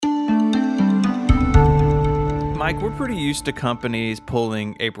Mike, we're pretty used to companies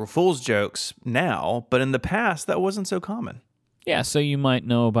pulling April Fool's jokes now, but in the past, that wasn't so common. Yeah, so you might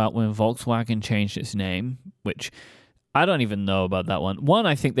know about when Volkswagen changed its name, which I don't even know about that one. One,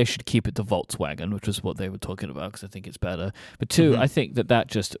 I think they should keep it to Volkswagen, which was what they were talking about, because I think it's better. But two, I think that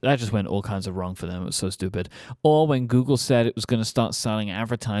just went all kinds of wrong for them. It was so stupid. Or when Google said it was going to start selling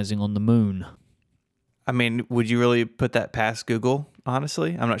advertising on the moon. I mean, would you really put that past Google,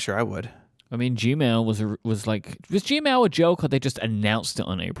 honestly? I'm not sure I would. I mean, Gmail was Gmail a joke, or they just announced it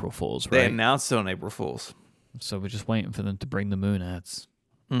on April Fool's, right? They announced it on April Fool's. So we're just waiting for them to bring the moon ads.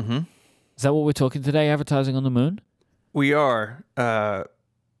 Mm-hmm. Is that what we're talking today, advertising on the moon? We are. I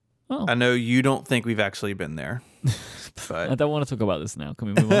know you don't think we've actually been there. But I don't want to talk about this now.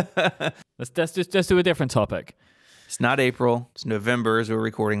 Can we move on? Let's do a different topic. It's not April. It's November as we're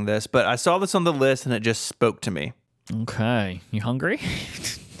recording this. But I saw this on the list, and it just spoke to me. Okay. You hungry?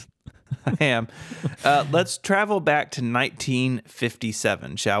 I am. Let's travel back to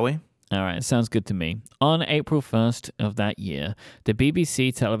 1957, shall we? All right, sounds good to me. On April 1st of that year, the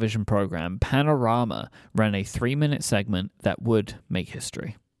BBC television program Panorama ran a 3-minute segment that would make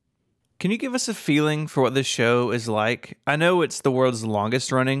history. Can you give us a feeling for what this show is like? I know it's the world's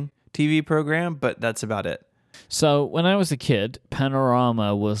longest running TV program, but that's about it. So when I was a kid,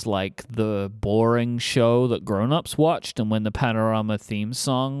 Panorama was like the boring show that grown-ups watched, and when the Panorama theme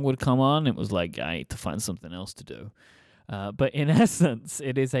song would come on, it was like, I need to find something else to do. But in essence,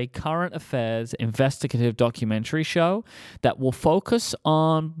 it is a current affairs investigative documentary show that will focus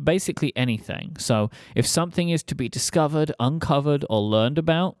on basically anything. So if something is to be discovered, uncovered, or learned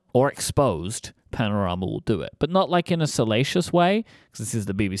about, or exposed, Panorama will do it. But not like in a salacious way, because this is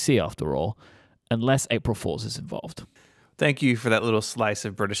the BBC after all, unless April Fool's is involved. Thank you for that little slice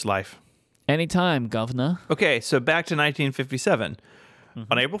of British life. Anytime, governor. Okay, so back to 1957.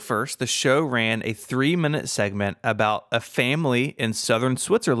 On April 1st, the show ran a 3-minute segment about a family in southern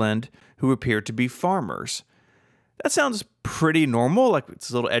Switzerland who appeared to be farmers. That sounds pretty normal, like it's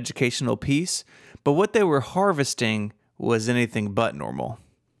a little educational piece, but what they were harvesting was anything but normal.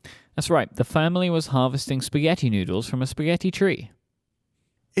 That's right. The family was harvesting spaghetti noodles from a spaghetti tree.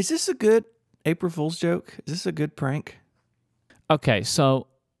 Is this a good April Fool's joke? Is this a good prank? Okay, so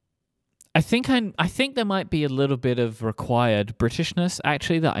I think there might be a little bit of required Britishness,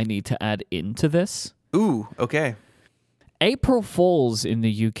 actually, that I need to add into this. Ooh, okay. April Fool's in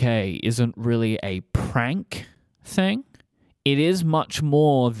the UK isn't really a prank thing. It is much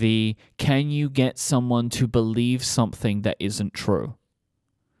more the, can you get someone to believe something that isn't true?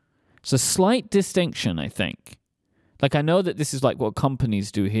 It's a slight distinction, I think. Like, I know that this is like what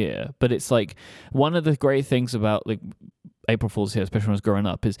companies do here, but it's like one of the great things about like April Fool's here, especially when I was growing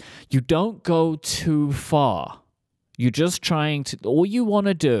up, is you don't go too far. You're just trying to, all you want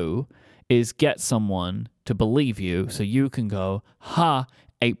to do is get someone to believe you so you can go, ha,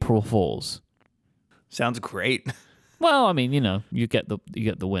 April Fool's. Sounds great. Well, I mean, you get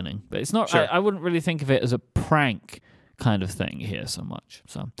the winning, but it's not, Sure. I wouldn't really think of it as a prank kind of thing here so much.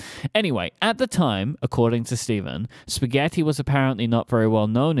 So anyway, at the time, according to Stephen, spaghetti was apparently not very well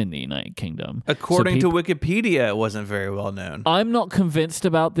known in the United Kingdom. According to Wikipedia, it wasn't very well known. I'm not convinced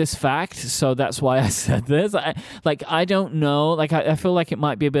about this fact, so that's why I said this. I don't know. I feel like it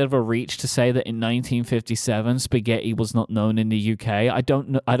might be a bit of a reach to say that in 1957 spaghetti was not known in the UK. I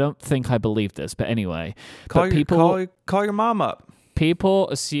don't think I believe this, but anyway. Call your mom up. People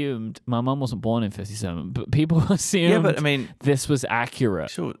assumed, my mom wasn't born in 57, but people assumed this was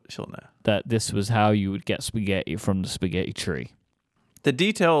accurate. She'll know. That this was how you would get spaghetti from the spaghetti tree. The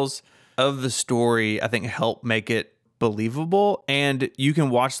details of the story, I think, help make it believable, and you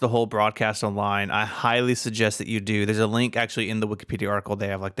can watch the whole broadcast online. I highly suggest that you do. There's a link actually in the Wikipedia article. They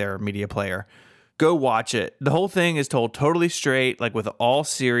have like their media player. Go watch it. The whole thing is told totally straight, like with all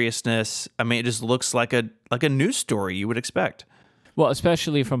seriousness. I mean, it just looks like a news story you would expect. Well,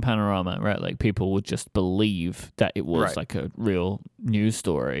 especially from Panorama, right? Like people would just believe that it was like a real news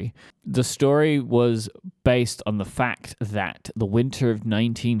story. The story was based on the fact that the winter of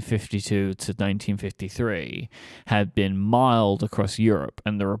 1952 to 1953 had been mild across Europe,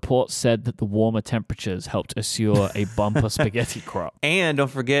 and the report said that the warmer temperatures helped assure a bumper spaghetti crop. And don't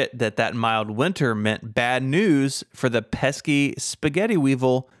forget that mild winter meant bad news for the pesky spaghetti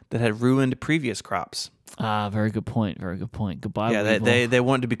weevil that had ruined previous crops. Ah, very good point. Very good point. Goodbye. Yeah, they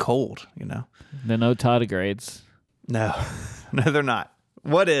want it to be cold, They're no tardigrades. No, they're not.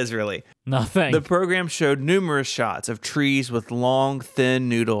 What is really? Nothing. The program showed numerous shots of trees with long, thin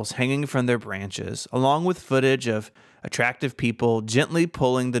noodles hanging from their branches, along with footage of attractive people gently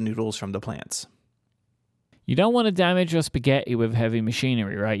pulling the noodles from the plants. You don't want to damage your spaghetti with heavy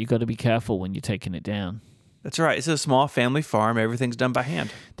machinery, right? You got to be careful when you're taking it down. That's right. It's a small family farm. Everything's done by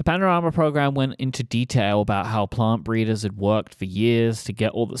hand. The Panorama program went into detail about how plant breeders had worked for years to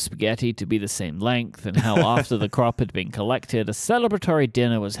get all the spaghetti to be the same length, and how after the crop had been collected, a celebratory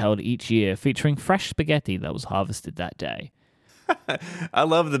dinner was held each year featuring fresh spaghetti that was harvested that day. I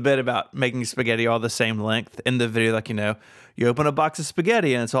love the bit about making spaghetti all the same length in the video. Like, you open a box of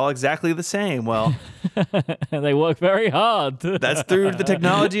spaghetti and it's all exactly the same. Well, they work very hard. That's through the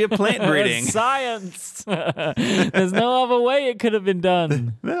technology of plant breeding. Science. There's no other way it could have been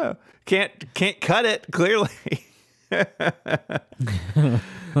done. No, can't cut it, clearly.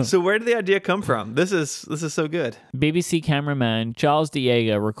 So where did the idea come from? This is so good. BBC cameraman Charles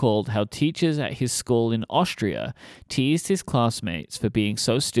Diego recalled how teachers at his school in Austria teased his classmates for being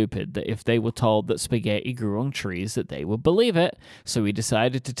so stupid that if they were told that spaghetti grew on trees that they would believe it, so he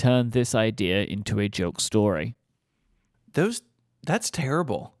decided to turn this idea into a joke story. That's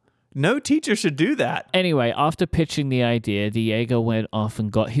terrible. No teacher should do that. Anyway, after pitching the idea, Diego went off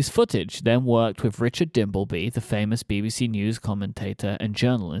and got his footage, then worked with Richard Dimbleby, the famous BBC News commentator and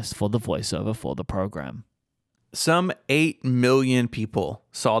journalist, for the voiceover for the program. Some 8 million people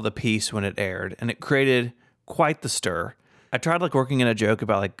saw the piece when it aired, and it created quite the stir. I tried working in a joke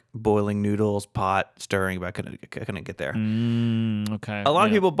about boiling noodles, pot, stirring, but I couldn't get there. Okay. A lot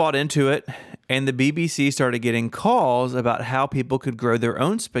of people bought into it, and the BBC started getting calls about how people could grow their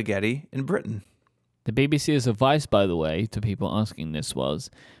own spaghetti in Britain. The BBC's advice, by the way, to people asking this was,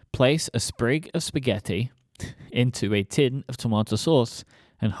 place a sprig of spaghetti into a tin of tomato sauce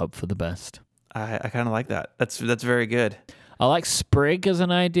and hope for the best. I kind of like that. That's very good. I like sprig as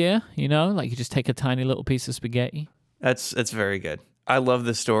an idea, you just take a tiny little piece of spaghetti. That's very good. I love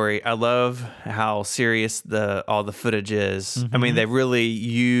the story. I love how serious all the footage is. Mm-hmm. I mean, they really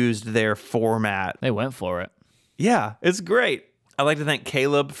used their format. They went for it. Yeah, it's great. I'd like to thank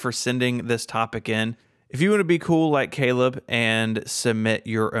Caleb for sending this topic in. If you want to be cool like Caleb and submit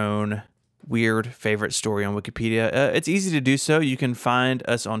your own weird favorite story on Wikipedia, it's easy to do so. You can find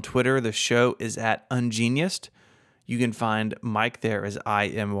us on Twitter. The show is at Ungeniused. You can find Mike there as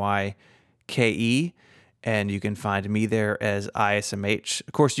IMYKE. And you can find me there as ISMH.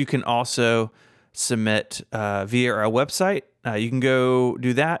 Of course, you can also submit via our website. You can go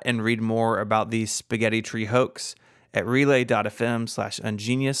do that and read more about the spaghetti tree hoax at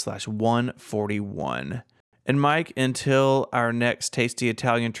relay.fm/ungenius/141. And Mike, until our next tasty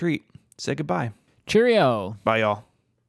Italian treat, say goodbye. Cheerio. Bye, y'all.